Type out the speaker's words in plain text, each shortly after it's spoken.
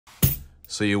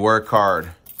So you work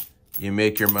hard, you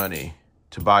make your money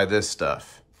to buy this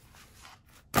stuff,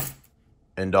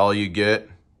 and all you get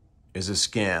is a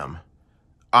scam.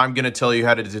 I'm gonna tell you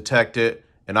how to detect it,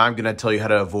 and I'm gonna tell you how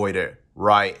to avoid it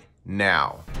right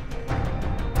now.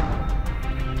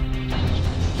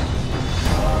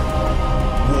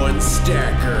 One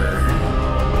stacker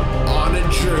on a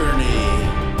journey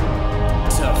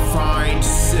to find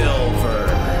silver.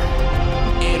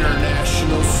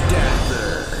 International Stacker.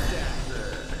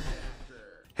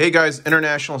 Hey guys,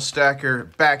 International Stacker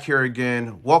back here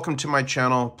again. Welcome to my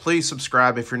channel. Please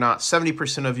subscribe if you're not.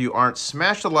 70% of you aren't.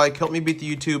 Smash the like, help me beat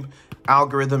the YouTube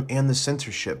algorithm and the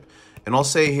censorship. And I'll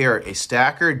say here, a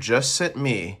stacker just sent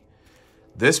me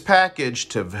this package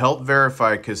to help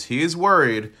verify because he is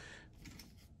worried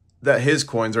that his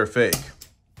coins are fake.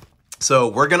 So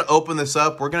we're gonna open this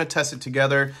up, we're gonna test it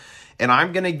together, and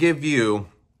I'm gonna give you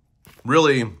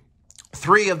really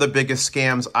 3 of the biggest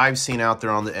scams I've seen out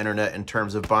there on the internet in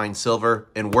terms of buying silver,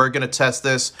 and we're gonna test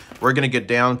this. We're gonna get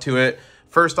down to it.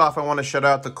 First off, I wanna shout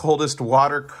out the Coldest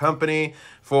Water Company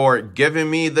for giving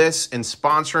me this and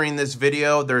sponsoring this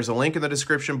video. There's a link in the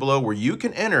description below where you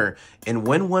can enter and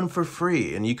win one for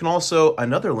free. And you can also,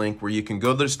 another link where you can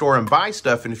go to the store and buy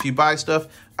stuff. And if you buy stuff,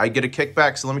 I get a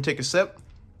kickback. So let me take a sip.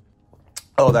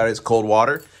 Oh, that is cold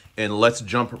water. And let's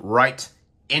jump right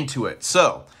into it.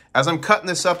 So, as I'm cutting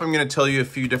this up, I'm going to tell you a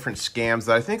few different scams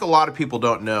that I think a lot of people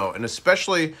don't know, and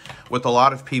especially with a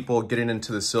lot of people getting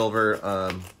into the silver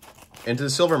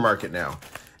market now.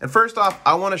 And first off,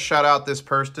 I want to shout out this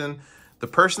person. The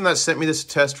person that sent me this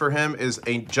test for him is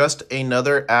just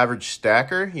another average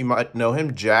stacker. You might know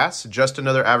him, Jas, just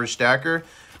another average stacker.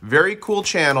 Very cool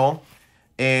channel,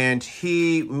 and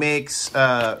he makes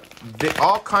all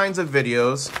kinds of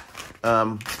videos.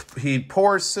 He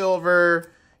pours silver.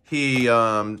 He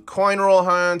coin roll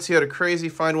hunts. He had a crazy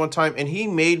find one time, and he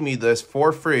made me this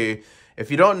for free.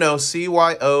 If you don't know,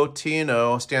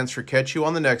 CYOTNO stands for catch you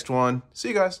on the next one. See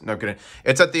you guys. No, I'm kidding.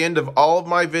 It's at the end of all of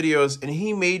my videos, and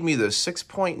he made me this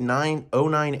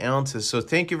 6.909 ounces. So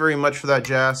thank you very much for that,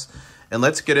 Jas. And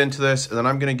let's get into this, and then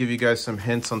I'm going to give you guys some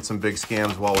hints on some big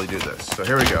scams while we do this. So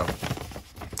here we go.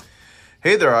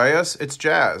 Hey there, IS. It's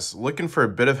Jas, looking for a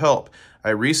bit of help. I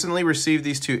recently received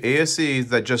these 2 ASEs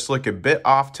that just look a bit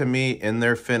off to me in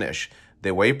their finish.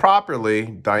 They weigh properly,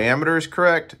 diameter is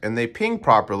correct, and they ping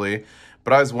properly,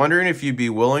 but I was wondering if you'd be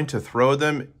willing to throw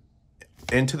them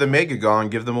into the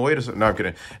Megagon, give them away to... No, I'm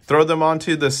kidding. Throw them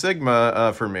onto the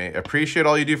Sigma for me. Appreciate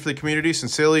all you do for the community.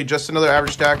 Sincerely, just another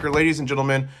average stacker. Ladies and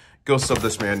gentlemen, go sub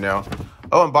this man now.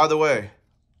 Oh, and by the way,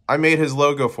 I made his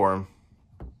logo for him.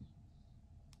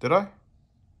 Did I?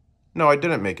 No, I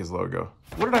didn't make his logo.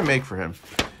 What did I make for him?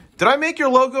 Did I make your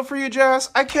logo for you, Jas?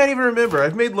 I can't even remember.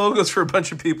 I've made logos for a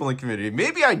bunch of people in the community.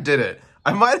 Maybe I did it.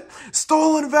 I might have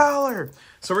stolen valor.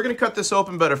 So we're going to cut this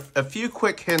open, but a few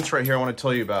quick hints right here I want to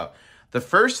tell you about. The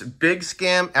first big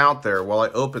scam out there while I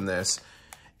open this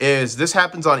is this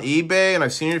happens on eBay, and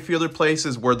I've seen it a few other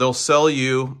places where they'll sell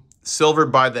you silver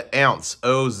by the ounce,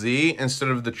 OZ, instead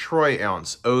of the troy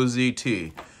ounce,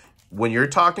 OZT. When you're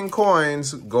talking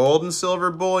coins, gold and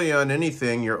silver bullion,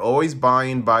 anything, you're always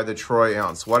buying by the troy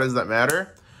ounce. Why does that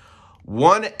matter?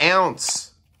 1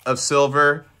 ounce of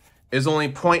silver is only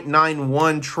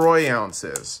 0.91 troy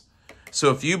ounces.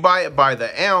 So if you buy it by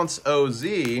the ounce, OZ,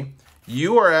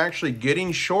 you are actually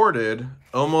getting shorted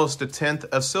almost 1/10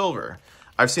 of silver.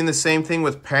 I've seen the same thing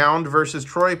with pound versus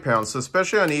troy pound. So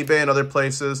especially on eBay and other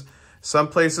places, some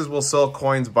places will sell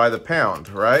coins by the pound,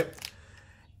 right?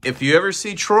 If you ever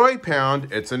see troy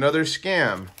pound, it's another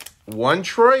scam. 1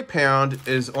 troy pound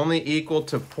is only equal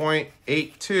to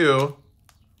 0.82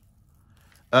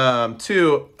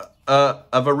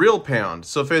 of a real pound.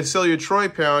 So if they sell you a troy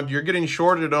pound, you're getting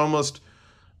shorted almost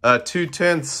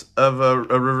 2/10 of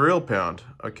a real pound.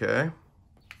 Okay.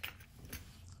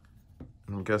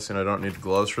 I'm guessing I don't need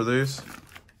gloves for these.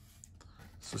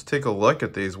 Let's just take a look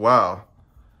at these. Wow.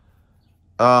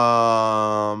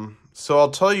 So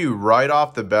I'll tell you right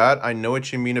off the bat, I know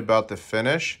what you mean about the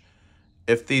finish.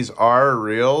 If these are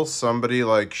real, somebody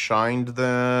like shined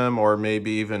them, or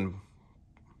maybe even,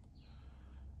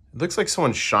 it looks like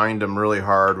someone shined them really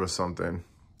hard with something.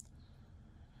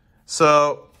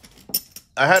 So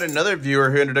I had another viewer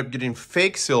who ended up getting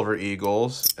fake silver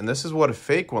eagles, and this is what a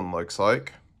fake one looks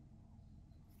like.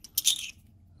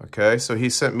 Okay, so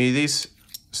he sent these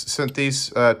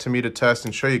to me to test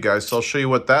and show you guys. So I'll show you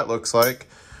what that looks like.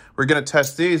 We're going to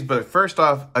test these, but first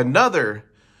off, another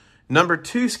number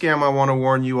 2 scam I want to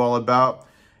warn you all about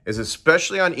is,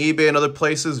 especially on eBay and other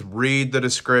places, read the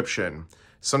description.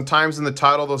 Sometimes in the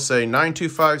title, they'll say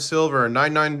 925 silver or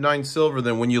 999 silver.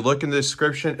 Then when you look in the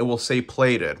description, it will say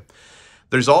plated.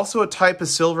 There's also a type of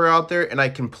silver out there, and I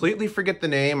completely forget the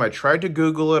name. I tried to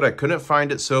Google it. I couldn't find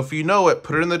it. So if you know it,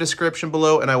 put it in the description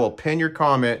below, and I will pin your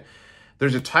comment.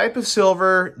 There's a type of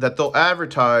silver that they'll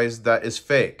advertise that is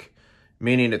fake,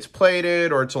 meaning it's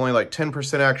plated or it's only like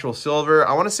 10% actual silver.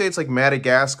 I want to say it's like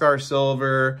Madagascar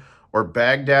silver or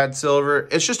Baghdad silver.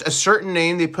 It's just a certain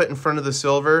name they put in front of the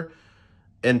silver,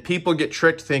 and people get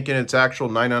tricked thinking it's actual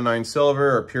 999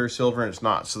 silver or pure silver, and it's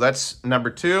not. So that's number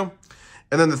 2.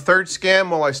 And then the third scam,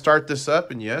 while I start this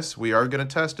up, and yes, we are going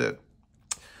to test it,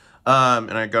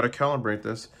 and I got to calibrate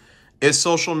this, is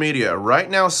social media. Right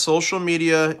now, social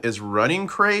media is running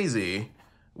crazy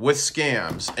with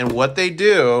scams. And what they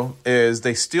do is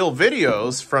they steal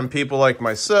videos from people like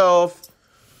myself,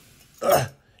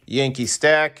 Yankee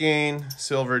Stacking,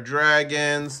 Silver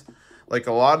Dragons, like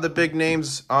a lot of the big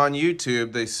names on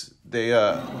YouTube. They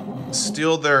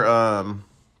steal their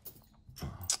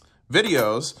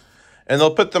videos, and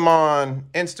they'll put them on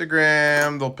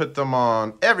Instagram, they'll put them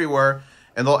on everywhere,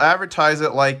 and they'll advertise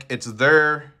it like it's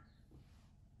their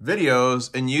videos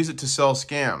and use it to sell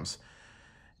scams.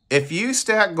 If you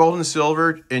stack gold and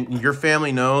silver and your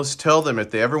family knows, tell them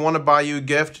if they ever want to buy you a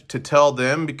gift to tell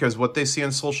them, because what they see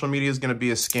on social media is going to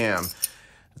be a scam.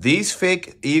 These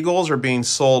fake eagles are being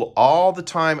sold all the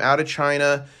time out of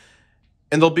China,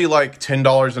 and they'll be like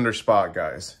 $10 under spot,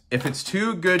 guys. If it's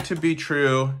too good to be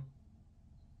true,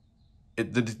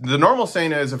 the normal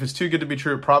saying is, if it's too good to be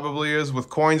true, it probably is. With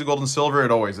coins, gold, and silver, it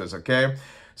always is, okay?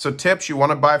 So tips, you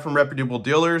want to buy from reputable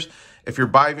dealers. If you're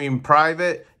buying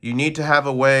private, you need to have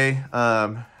a way,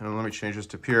 and let me change this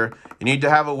to pure. You need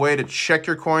to have a way to check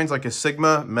your coins, like a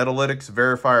Sigma, Metalytics,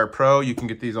 Verifier Pro. You can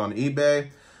get these on eBay.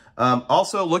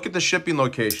 Also, look at the shipping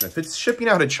location. If it's shipping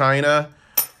out of China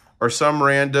or some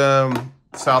random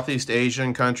Southeast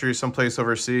Asian country, someplace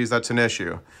overseas, that's an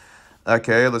issue.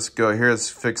 Okay, let's go here. Let's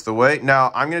fix the weight.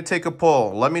 Now, I'm going to take a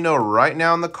poll. Let me know right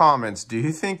now in the comments. Do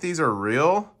you think these are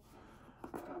real?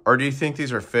 Or do you think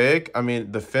these are fake? I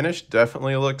mean, the finish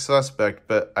definitely looks suspect,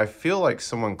 but I feel like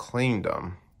someone cleaned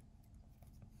them.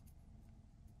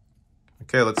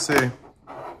 Okay, let's see.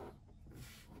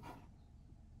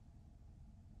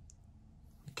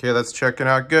 Okay, that's checking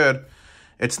out good.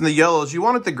 It's in the yellows. You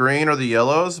wanted the green or the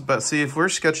yellows, but see, if we're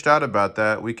sketched out about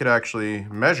that, we could actually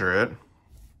measure it.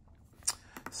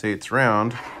 See, it's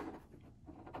round.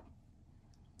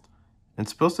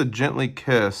 It's supposed to gently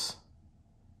kiss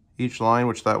each line,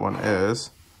 which that one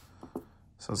is.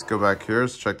 So let's go back here.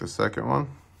 Let's check the second one.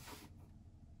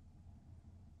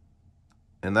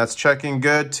 And that's checking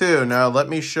good too. Now let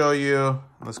me show you,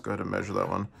 let's go ahead and measure that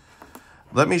one.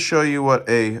 Let me show you what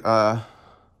a,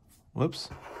 whoops.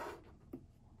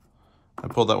 I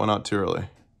pulled that one out too early.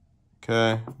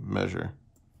 Okay, measure.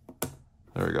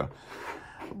 There we go.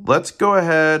 Let's go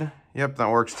ahead, yep, that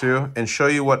works too, and show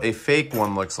you what a fake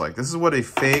one looks like. This is what a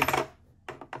fake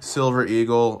silver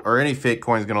eagle or any fake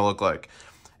coin is going to look like.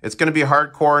 It's going to be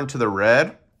hardcore into the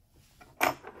red.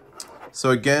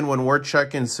 So again, when we're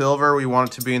checking silver, we want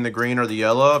it to be in the green or the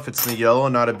yellow. If it's in the yellow,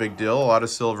 not a big deal. A lot of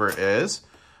silver is.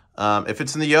 If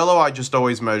it's in the yellow, I just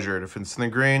always measure it. If it's in the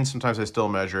green, sometimes I still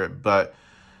measure it. But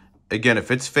again,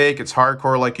 if it's fake, it's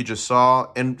hardcore like you just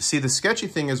saw. And see, the sketchy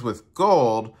thing is with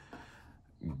gold,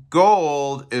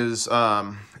 gold is,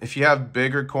 if you have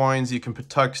bigger coins, you can put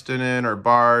tungsten in or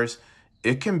bars.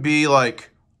 It can be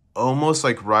like almost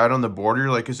like right on the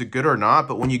border, like is it good or not?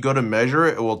 But when you go to measure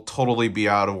it, it will totally be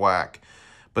out of whack.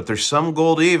 But there's some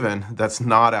gold even that's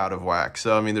not out of whack.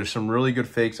 So, I mean, there's some really good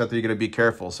fakes out there. You got to be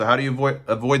careful. So how do you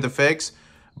avoid the fakes?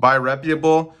 Buy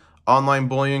reputable online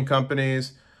bullion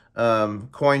companies,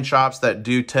 coin shops that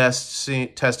do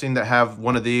testing that have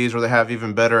one of these, or they have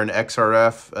even better an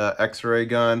XRF, X-ray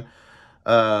gun.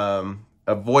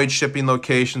 Avoid shipping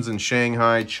locations in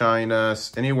Shanghai, China,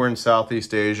 anywhere in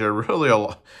Southeast Asia.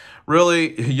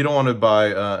 Really, you don't want to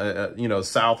buy, you know,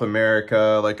 South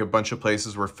America, like a bunch of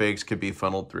places where fakes could be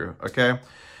funneled through, okay?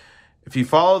 If you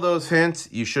follow those hints,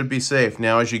 you should be safe.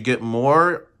 Now, as you get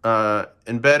more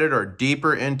embedded or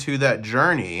deeper into that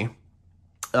journey,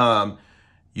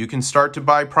 you can start to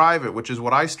buy private, which is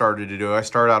what I started to do. I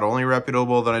started out only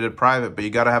reputable, then I did private, but you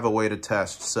got to have a way to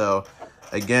test. So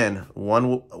again,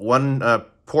 one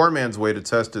poor man's way to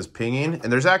test is pinging.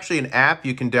 And there's actually an app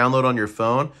you can download on your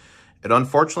phone. It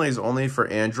unfortunately is only for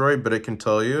Android, but it can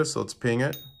tell you. So let's ping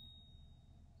it.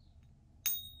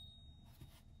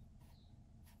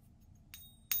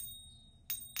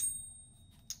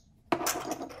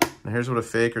 Now here's what a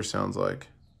faker sounds like.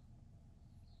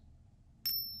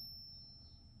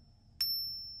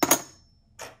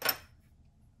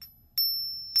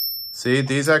 See,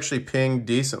 these actually ping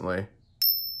decently.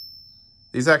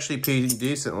 These actually ping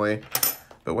decently.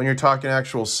 But when you're talking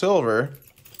actual silver,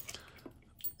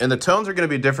 and the tones are going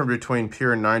to be different between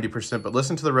pure and 90%, but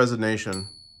listen to the resonation.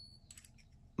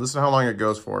 Listen to how long it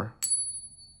goes for.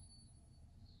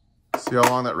 See how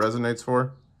long that resonates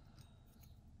for?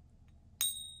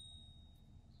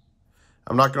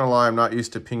 I'm not going to lie, I'm not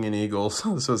used to pinging eagles,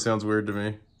 so it sounds weird to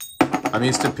me. I'm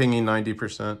used to pinging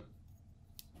 90%.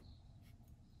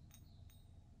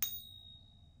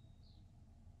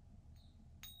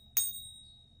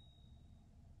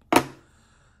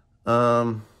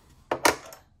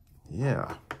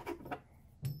 Yeah.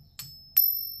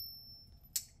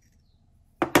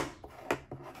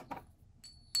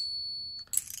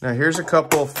 Now here's a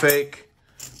couple fake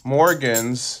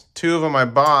Morgans. 2 of them I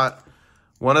bought.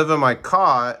 1 of them I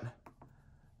caught.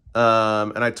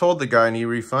 And I told the guy and he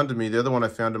refunded me. The other one I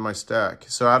found in my stack.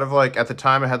 So out of like, at the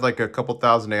time I had like a couple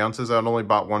thousand ounces. I'd only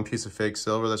bought 1 piece of fake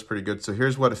silver. That's pretty good. So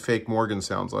here's what a fake Morgan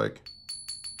sounds like.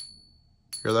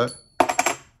 Hear that?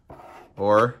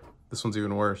 Or this one's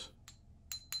even worse.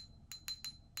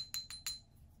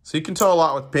 So you can tell a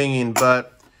lot with pinging,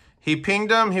 but he pinged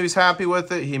him. He was happy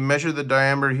with it. He measured the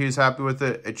diameter. He was happy with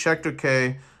it. It checked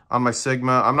okay on my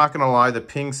Sigma. I'm not going to lie. The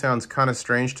ping sounds kind of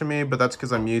strange to me, but that's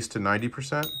because I'm used to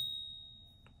 90%.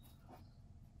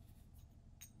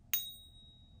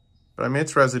 But I mean,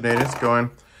 it's resonating. It's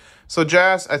going. So,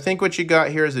 Jazz, I think what you got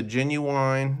here is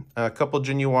a couple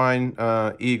genuine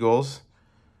eagles.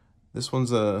 This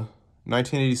one's a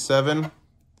 1987.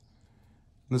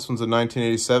 This one's a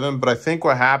 1987. But I think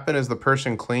what happened is the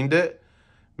person cleaned it.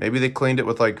 Maybe they cleaned it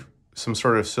with like some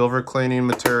sort of silver cleaning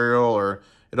material, or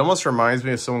it almost reminds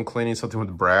me of someone cleaning something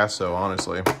with Brasso,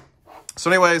 honestly. So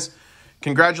anyways,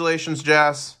 congratulations,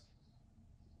 Jazz.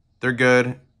 They're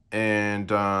good. And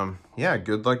yeah,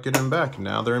 good luck getting them back.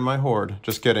 Now they're in my hoard.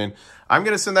 Just kidding. I'm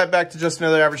going to send that back to Just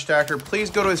Another Average Stacker. Please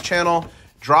go to his channel,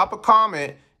 drop a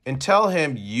comment, and tell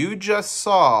him you just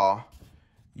saw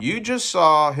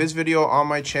his video on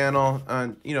my channel.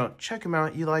 And, you know, check him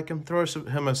out. You like him, throw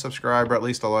him a subscribe, or at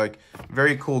least a like.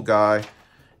 Very cool guy.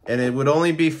 And it would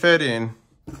only be fitting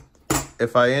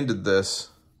if I ended this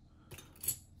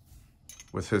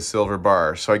with his silver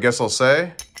bar. So I guess I'll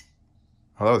say,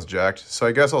 oh, that was jacked. So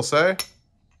I guess I'll say,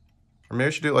 or maybe I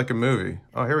should do it like a movie.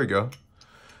 Oh, here we go.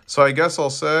 So I guess I'll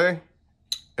say,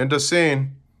 end of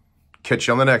scene. Catch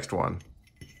you on the next one.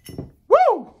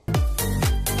 Woo!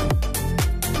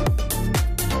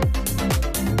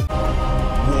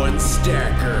 One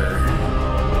stacker.